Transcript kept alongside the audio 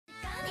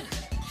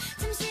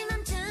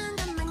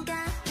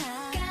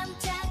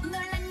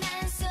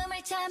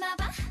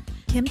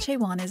Kim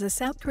Chaewon is a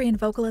South Korean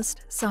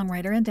vocalist,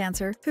 songwriter, and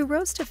dancer who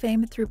rose to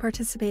fame through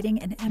participating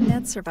in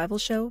Mnet's survival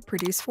show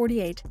Produce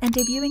 48 and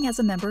debuting as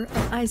a member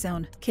of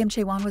IZONE. Kim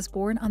Chaewon was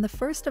born on the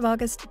 1st of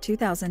August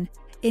 2000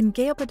 in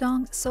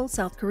Gyeopadong, Seoul,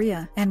 South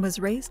Korea, and was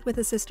raised with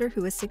a sister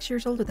who is 6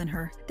 years older than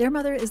her. Their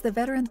mother is the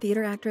veteran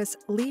theater actress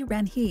Lee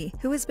Ran-hee,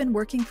 who has been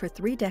working for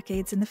 3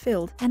 decades in the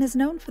field and is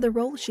known for the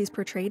role she's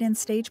portrayed in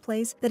stage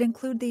plays that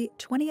include the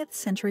 20th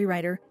Century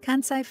Writer,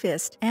 Kansai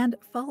Fist, and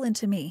Fall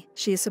Into Me.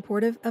 She is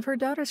supportive of her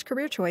daughter's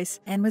career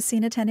choice and was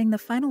seen attending the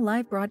final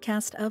live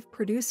broadcast of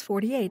Produce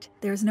 48.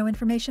 There is no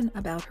information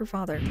about her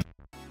father.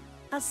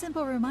 A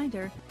simple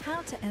reminder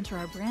how to enter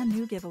our brand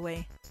new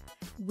giveaway.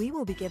 We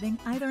will be giving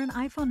either an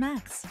iPhone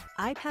Max,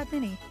 iPad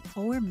Mini,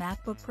 or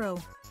MacBook Pro.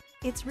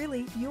 It's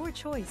really your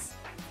choice.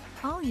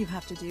 All you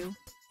have to do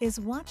is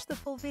watch the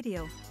full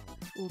video,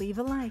 leave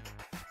a like,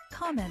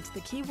 comment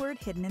the keyword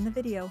hidden in the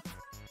video,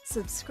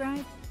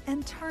 subscribe,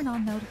 and turn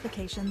on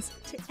notifications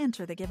to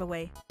enter the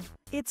giveaway.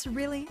 It's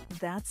really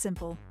that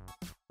simple.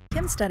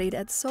 Kim studied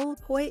at Seoul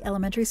Poi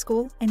Elementary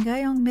School and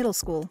Gayong Middle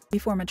School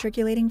before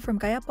matriculating from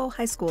Gyeopo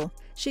High School.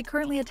 She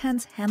currently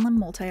attends Hanlim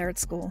Multi-Art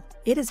School.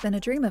 It has been a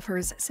dream of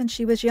hers since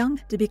she was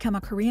young to become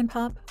a Korean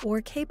pop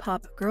or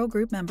K-pop girl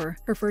group member.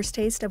 Her first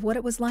taste of what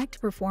it was like to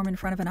perform in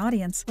front of an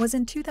audience was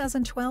in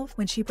 2012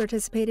 when she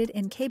participated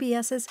in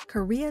KBS's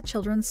Korea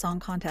Children's Song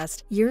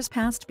Contest. Years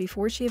passed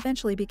before she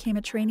eventually became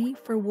a trainee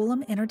for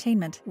Woollim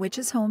Entertainment, which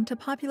is home to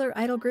popular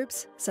idol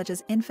groups such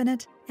as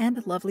Infinite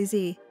and Lovely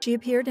Z. She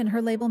appeared in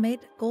her label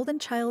mate Golden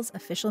Child's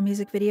official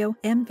music video,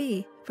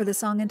 MV, for the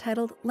song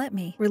entitled Let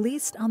Me,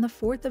 released on the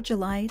 4th of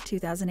July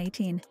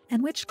 2018,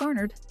 and which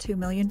garnered 2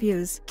 million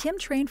views. Kim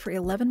trained for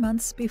 11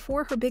 months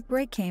before her big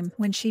break came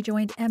when she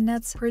joined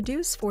Mnet's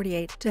Produce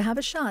 48 to have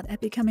a shot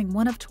at becoming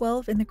one of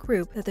 12 in the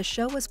group that the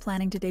show was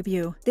planning to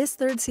debut. This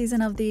 3rd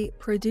season of the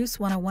Produce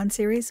 101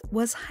 series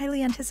was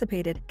highly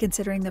anticipated,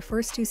 considering the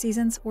first 2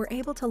 seasons were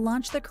able to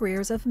launch the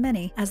careers of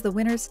many, as the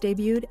winners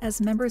debuted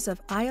as members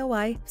of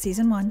IOI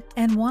Season 1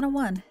 and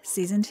 101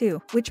 Season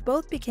 2, which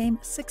both became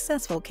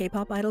successful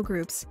K-pop idol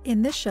groups.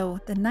 In this show,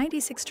 the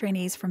 96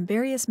 trainees from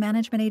various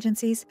management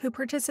agencies who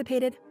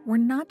participated were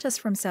not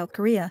just from South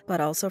Korea, but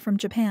also from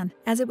Japan,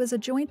 as it was a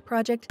joint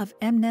project of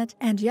Mnet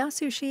and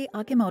Yasushi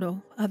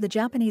Akimoto of the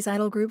Japanese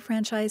idol group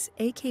franchise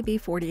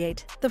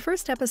AKB48. The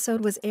first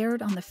episode was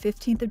aired on the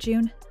 15th of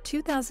June,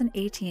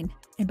 2018,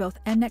 in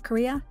both Mnet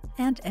Korea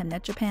and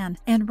Mnet Japan,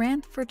 and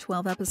ran for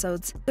 12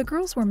 episodes. The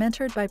girls were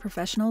mentored by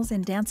professionals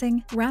in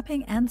dancing,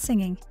 rapping, and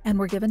singing, and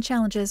were given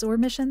challenges or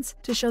missions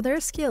to show their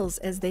skills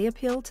as they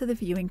appeal to the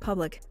viewing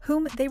public,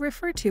 whom they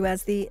refer to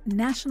as the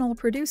national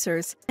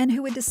producers, and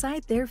who would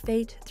decide their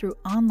fate through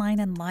online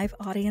and live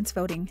audience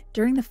voting.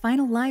 During the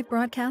final live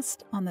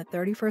broadcast on the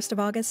 31st of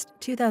August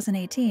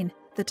 2018,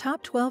 the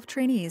top 12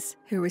 trainees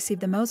who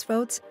received the most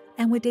votes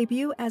and would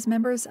debut as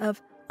members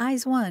of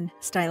IZONE,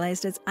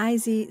 stylized as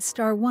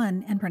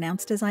IZ*1 and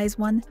pronounced as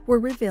IZONE, were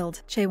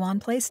revealed.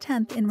 Chaewon placed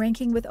 10th in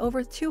ranking with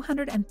over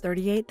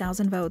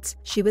 238,000 votes.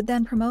 She would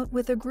then promote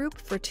with the group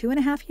for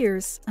 2.5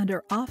 years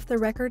under Off the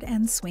Record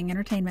and Swing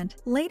Entertainment.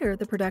 Later,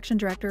 the production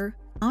director,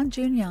 Ahn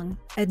Jun-young,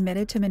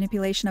 admitted to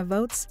manipulation of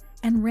votes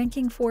and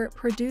ranking for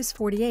Produce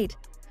 48,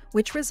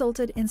 which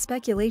resulted in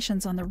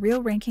speculations on the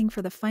real ranking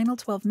for the final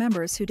 12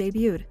 members who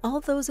debuted. All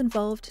those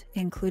involved,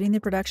 including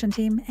the production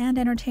team and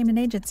entertainment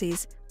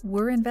agencies,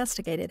 were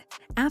investigated.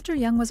 After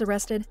Young was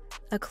arrested,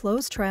 a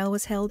closed trial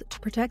was held to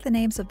protect the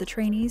names of the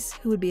trainees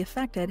who would be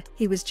affected.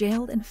 He was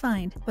jailed and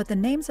fined, but the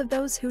names of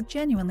those who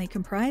genuinely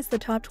comprise the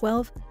top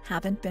 12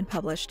 haven't been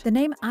published. The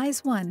name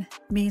IZ*1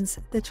 means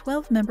the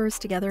 12 members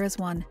together as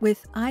one,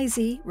 with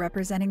IZ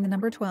representing the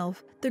number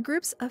 12. The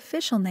group's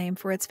official name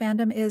for its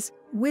fandom is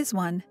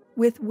WIZ*1,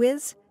 with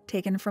Wiz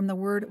taken from the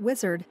word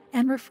wizard,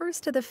 and refers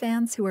to the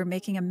fans who are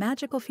making a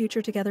magical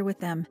future together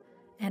with them,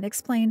 and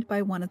explained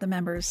by one of the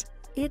members.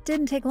 It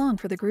didn't take long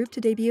for the group to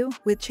debut,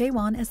 with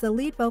Chaewon as the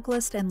lead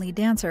vocalist and lead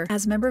dancer.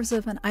 As members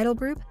of an idol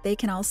group, they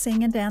can all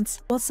sing and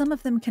dance, while some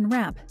of them can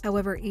rap.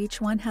 However, each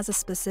one has a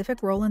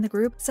specific role in the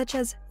group, such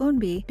as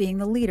Eunbi being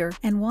the leader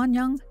and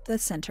Wonyoung the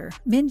center.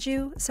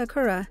 Minju,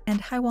 Sakura, and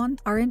Haewon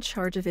are in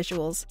charge of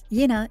visuals.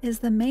 Yina is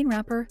the main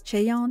rapper,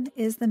 Chaeyeon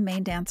is the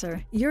main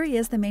dancer, Yuri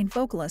is the main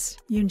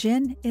vocalist,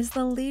 Yoonjin is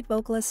the lead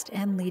vocalist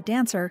and lead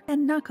dancer,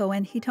 and Nako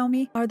and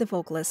Hitomi are the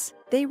vocalists.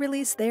 They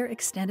released their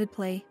extended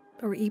play,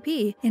 or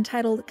EP,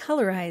 entitled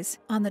Colorize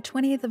on the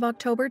 20th of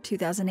October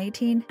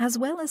 2018, as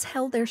well as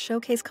held their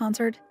showcase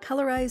concert,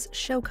 Colorize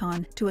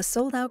ShowCon, to a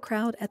sold-out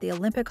crowd at the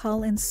Olympic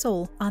Hall in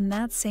Seoul on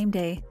that same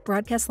day,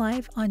 broadcast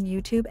live on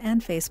YouTube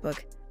and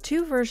Facebook.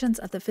 2 versions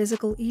of the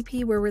physical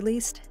EP were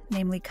released,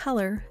 namely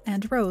Color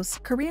and Rose.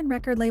 Korean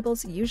record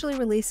labels usually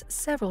release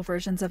several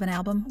versions of an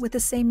album with the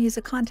same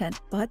music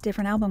content, but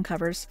different album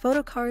covers,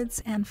 photo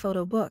cards, and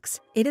photo books.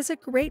 It is a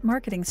great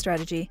marketing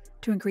strategy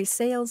to increase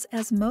sales,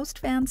 as most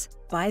fans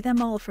buy them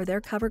all for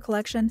their cover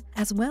collection,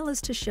 as well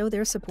as to show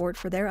their support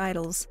for their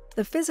idols.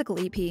 The physical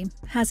EP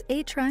has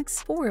 8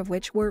 tracks, 4 of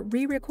which were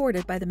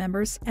re-recorded by the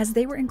members as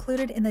they were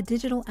included in the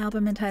digital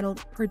album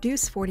entitled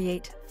Produce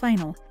 48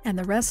 Final, and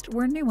the rest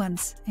were new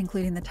ones,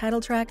 including the title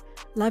track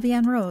La Vie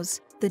en Rose.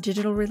 The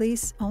digital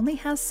release only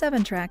has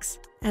 7 tracks,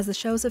 as the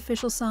show's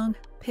official song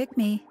Pick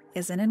Me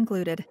isn't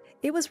included.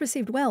 It was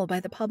received well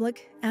by the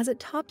public as it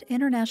topped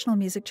international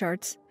music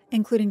charts,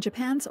 including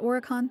Japan's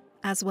Oricon,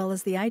 as well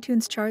as the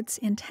iTunes charts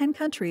in 10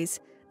 countries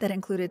that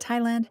included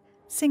Thailand,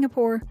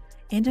 Singapore,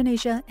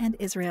 Indonesia, and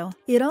Israel.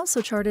 It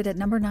also charted at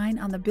number 9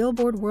 on the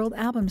Billboard World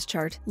Albums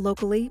chart.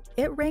 Locally,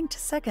 it ranked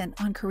second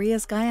on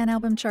Korea's Gaon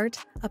album chart.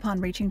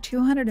 Upon reaching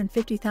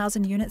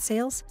 250,000 unit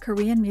sales,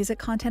 Korean Music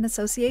Content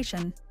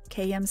Association,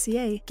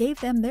 KMCA,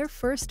 gave them their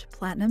first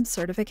platinum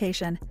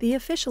certification. The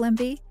official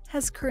MV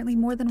has currently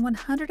more than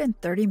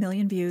 130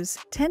 million views.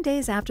 10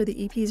 days after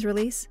the EP's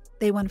release,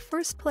 they won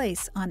first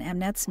place on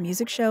Mnet's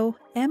music show,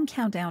 M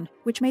Countdown,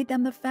 which made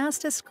them the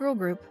fastest girl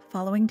group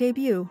following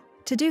debut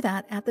to do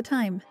that at the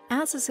time.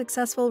 As a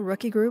successful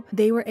rookie group,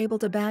 they were able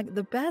to bag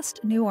the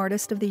Best New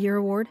Artist of the Year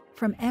award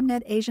from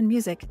Mnet Asian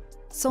Music,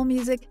 Seoul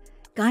Music,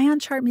 Gaon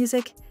Chart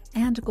Music,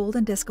 and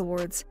Golden Disc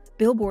Awards.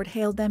 Billboard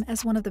hailed them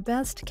as one of the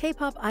best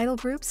K-pop idol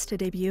groups to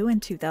debut in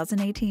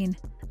 2018.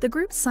 The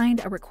group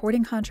signed a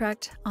recording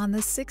contract on the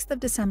 6th of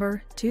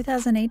December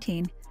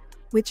 2018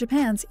 with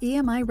Japan's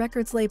EMI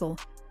Records label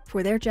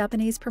for their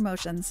Japanese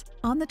promotions.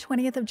 On the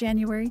 20th of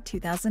January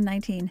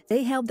 2019,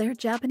 they held their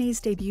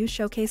Japanese debut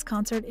showcase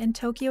concert in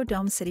Tokyo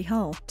Dome City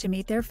Hall to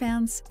meet their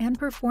fans and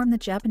perform the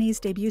Japanese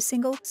debut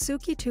single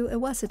Suki to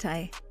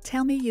Iwasatai,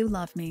 Tell Me You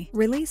Love Me,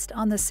 released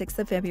on the 6th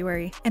of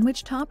February, and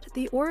which topped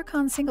the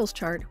Oricon singles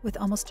chart with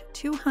almost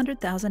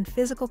 200,000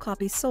 physical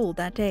copies sold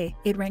that day.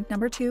 It ranked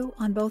number 2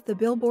 on both the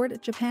Billboard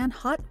Japan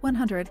Hot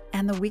 100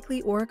 and the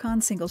weekly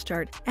Oricon singles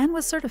chart, and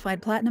was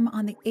certified platinum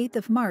on the 8th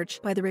of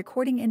March by the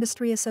Recording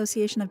Industry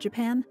Association of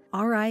Japan,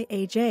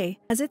 RIAJ,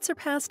 as it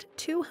surpassed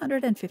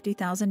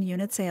 250,000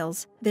 unit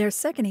sales. Their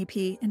second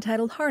EP,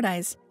 entitled Hard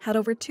Eyes, had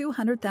over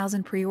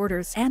 200,000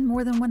 pre-orders, and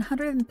more than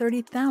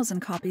 130,000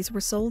 copies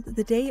were sold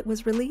the day it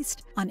was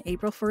released on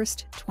April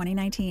 1st,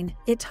 2019.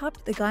 It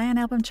topped the Gaon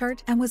album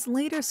chart and was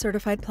later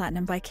certified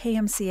platinum by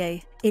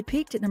KMCA. It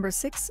peaked at number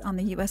 6 on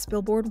the US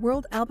Billboard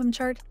World Album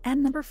Chart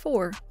and number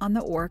 4 on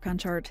the Oricon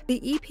chart.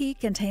 The EP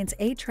contains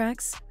 8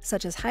 tracks,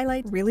 such as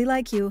Highlight, Really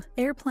Like You,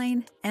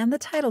 Airplane, and the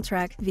title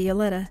track,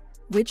 Violetta,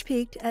 which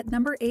peaked at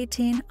number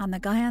 18 on the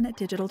Gaon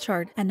Digital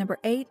Chart and number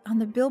 8 on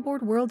the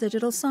Billboard World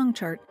Digital Song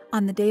Chart.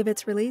 On the day of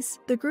its release,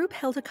 the group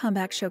held a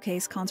comeback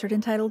showcase concert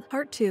entitled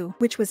Part 2,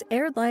 which was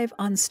aired live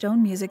on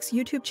Stone Music's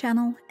YouTube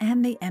channel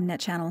and the Mnet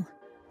channel.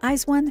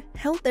 IZONE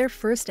held their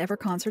first ever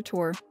concert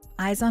tour,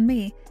 Eyes on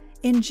Me,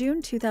 in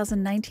June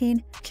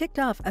 2019, kicked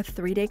off a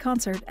 3-day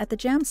concert at the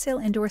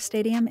Jamsil Indoor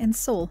Stadium in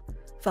Seoul,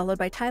 followed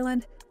by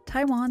Thailand,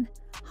 Taiwan,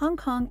 Hong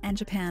Kong, and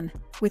Japan,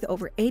 with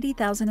over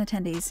 80,000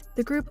 attendees.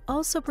 The group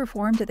also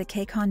performed at the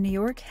KCON New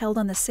York, held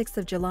on the 6th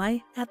of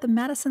July at the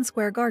Madison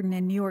Square Garden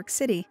in New York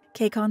City.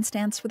 KCON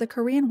stands for the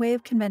Korean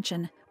Wave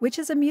Convention, which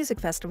is a music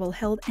festival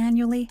held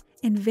annually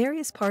in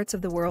various parts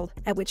of the world,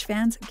 at which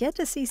fans get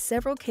to see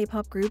several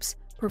K-pop groups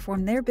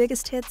perform their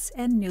biggest hits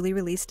and newly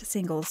released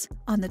singles.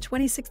 On the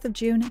 26th of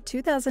June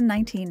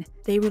 2019,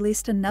 they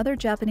released another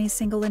Japanese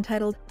single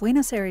entitled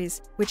Buenos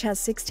Aires, which has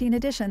 16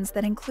 editions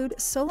that include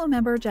solo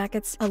member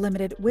jackets, a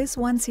limited Wiz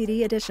 1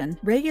 CD edition,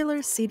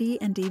 regular CD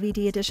and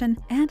DVD edition,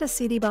 and a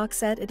CD box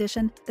set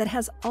edition that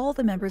has all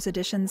the members'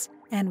 editions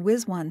and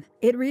Wiz 1.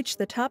 It reached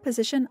the top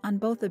position on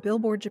both the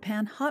Billboard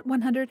Japan Hot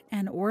 100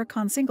 and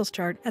Oricon Singles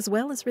Chart, as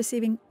well as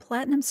receiving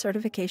platinum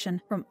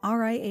certification from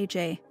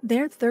RIAJ.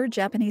 Their third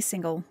Japanese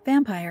single,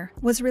 Vampire,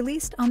 was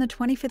released on the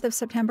 25th of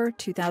September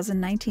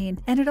 2019,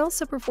 and it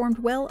also performed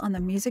well on the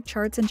music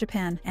charts in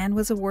Japan and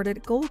was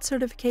awarded gold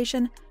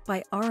certification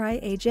by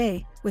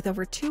RIAJ, with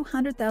over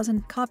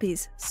 200,000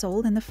 copies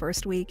sold in the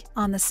first week.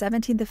 On the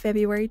 17th of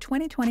February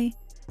 2020,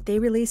 they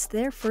released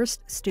their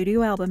first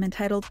studio album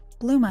entitled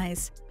Bloom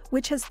Eyes,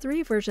 which has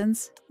 3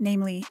 versions,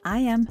 namely I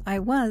Am, I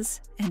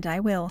Was, and I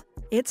Will.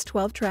 Its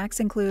 12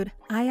 tracks include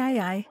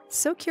I,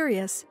 So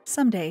Curious,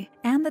 Someday,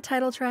 and the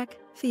title track,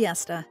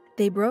 Fiesta.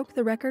 They broke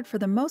the record for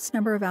the most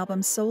number of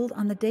albums sold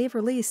on the day of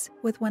release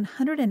with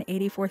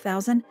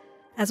 184,000,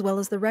 as well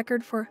as the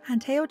record for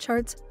Hanteo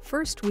Chart's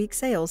first week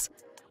sales,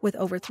 with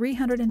over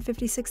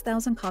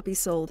 356,000 copies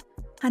sold.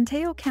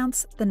 Hanteo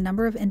counts the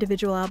number of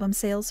individual album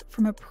sales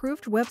from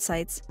approved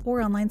websites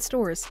or online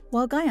stores,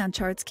 while Gaon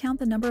charts count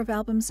the number of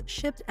albums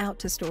shipped out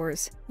to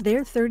stores.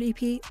 Their third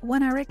EP,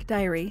 One Arik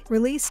Diary,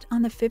 released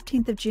on the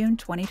 15th of June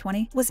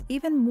 2020, was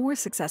even more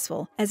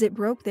successful, as it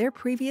broke their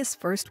previous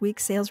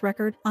first-week sales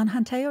record on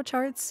Hanteo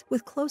charts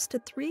with close to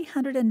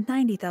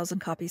 390,000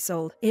 copies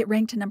sold. It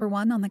ranked number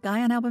 1 on the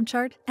Gaon album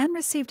chart and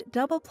received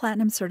double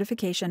platinum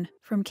certification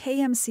from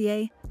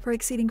KMCA for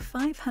exceeding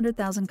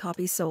 500,000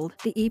 copies sold.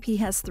 The EP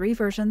has 3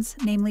 versions,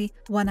 namely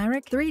One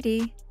Arik,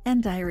 3D,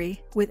 and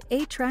Diary, with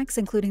 8 tracks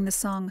including the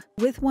song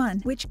With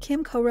One, which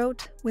Kim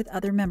co-wrote with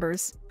other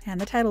members,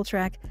 and the title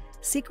track,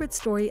 Secret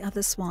Story of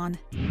the Swan.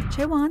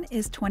 Chaewon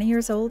is 20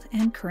 years old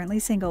and currently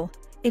single.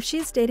 If she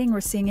is dating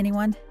or seeing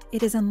anyone,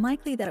 it is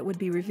unlikely that it would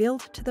be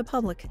revealed to the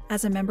public.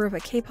 As a member of a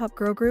K-pop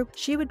girl group,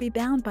 she would be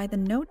bound by the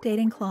no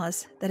dating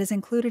clause that is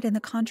included in the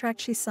contract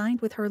she signed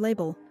with her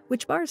label,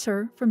 which bars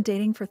her from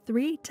dating for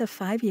 3 to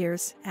 5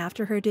 years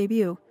after her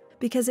debut,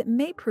 because it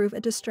may prove a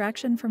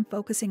distraction from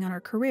focusing on her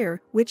career,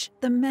 which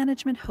the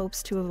management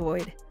hopes to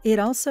avoid. It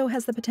also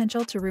has the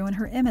potential to ruin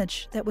her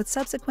image that would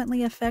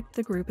subsequently affect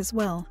the group as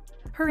well.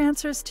 Her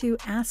answers to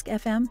Ask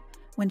FM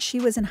when she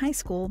was in high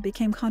school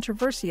became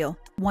controversial.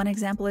 One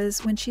example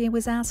is when she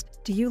was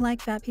asked, "Do you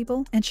like fat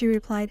people?" and she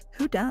replied,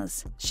 "Who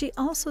does?" She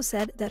also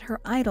said that her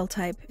idol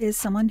type is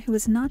someone who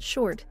is not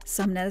short.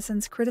 Some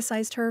netizens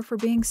criticized her for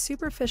being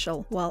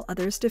superficial, while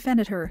others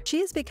defended her. She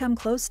has become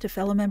close to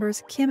fellow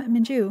members Kim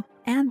Chaewon,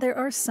 and there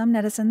are some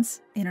netizens,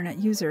 internet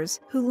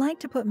users, who like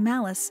to put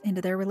malice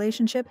into their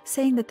relationship,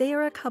 saying that they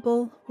are a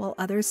couple, while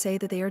others say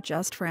that they are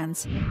just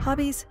friends.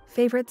 Hobbies,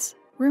 favorites,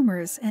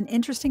 rumors, and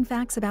interesting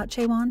facts about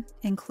Chaewon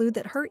include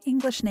that her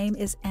English name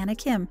is Anna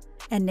Kim,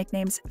 and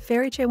nicknames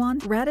Fairy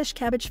Chaewon, Radish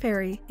Cabbage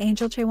Fairy,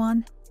 Angel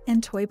Chaewon,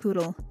 and Toy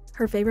Poodle.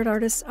 Her favorite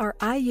artists are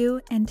IU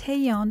and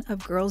Taeyeon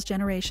of Girls'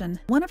 Generation.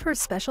 One of her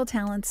special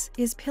talents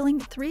is peeling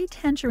 3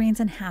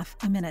 tangerines in half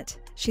a minute.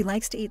 She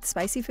likes to eat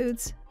spicy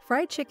foods,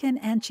 fried chicken,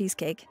 and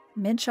cheesecake.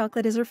 Mint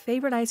chocolate is her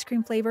favorite ice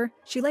cream flavor.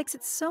 She likes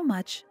it so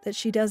much that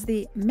she does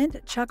the mint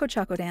choco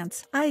choco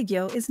dance.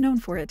 Aegyo is known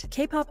for it.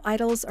 K-pop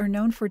idols are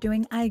known for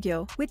doing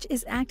aegyo, which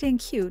is acting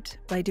cute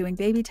by doing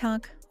baby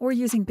talk or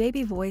using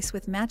baby voice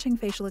with matching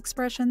facial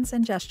expressions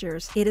and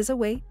gestures. It is a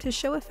way to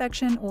show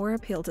affection or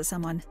appeal to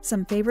someone.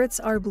 Some favorites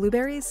are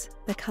blueberries,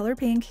 the color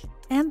pink,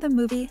 and the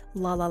movie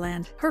La La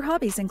Land. Her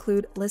hobbies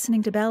include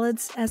listening to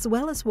ballads as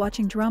well as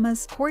watching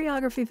dramas,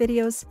 choreography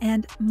videos,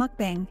 and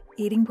mukbang,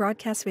 eating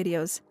broadcast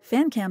videos.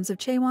 Fan cams of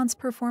Chaewon's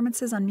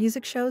performances on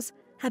music shows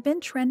have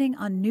been trending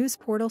on news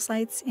portal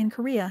sites in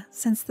Korea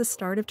since the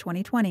start of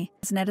 2020.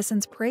 As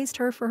netizens praised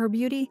her for her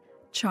beauty,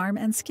 charm,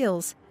 and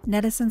skills,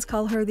 netizens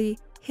call her the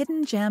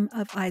hidden gem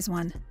of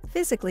IZONE.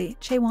 Physically,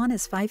 Chaewon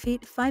is 5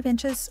 feet 5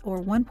 inches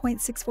or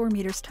 1.64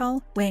 meters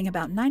tall, weighing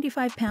about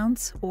 95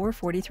 pounds or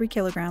 43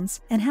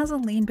 kilograms, and has a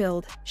lean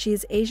build. She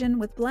is Asian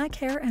with black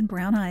hair and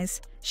brown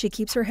eyes. She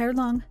keeps her hair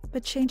long,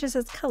 but changes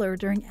its color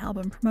during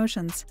album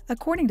promotions.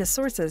 According to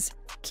sources,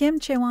 Kim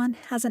Chaewon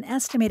has an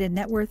estimated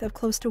net worth of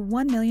close to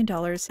 $1 million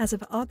as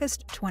of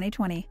August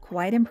 2020.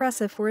 Quite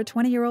impressive for a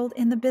 20-year-old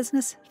in the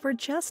business for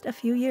just a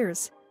few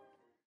years.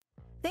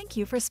 Thank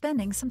you for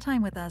spending some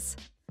time with us.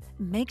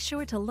 Make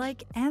sure to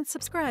like and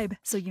subscribe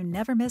so you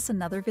never miss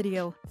another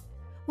video.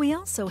 We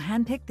also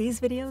handpick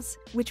these videos,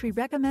 which we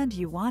recommend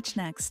you watch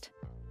next.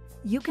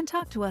 You can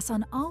talk to us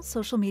on all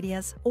social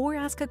medias or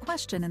ask a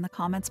question in the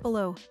comments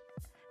below.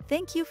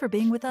 Thank you for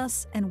being with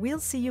us, and we'll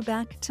see you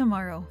back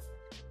tomorrow.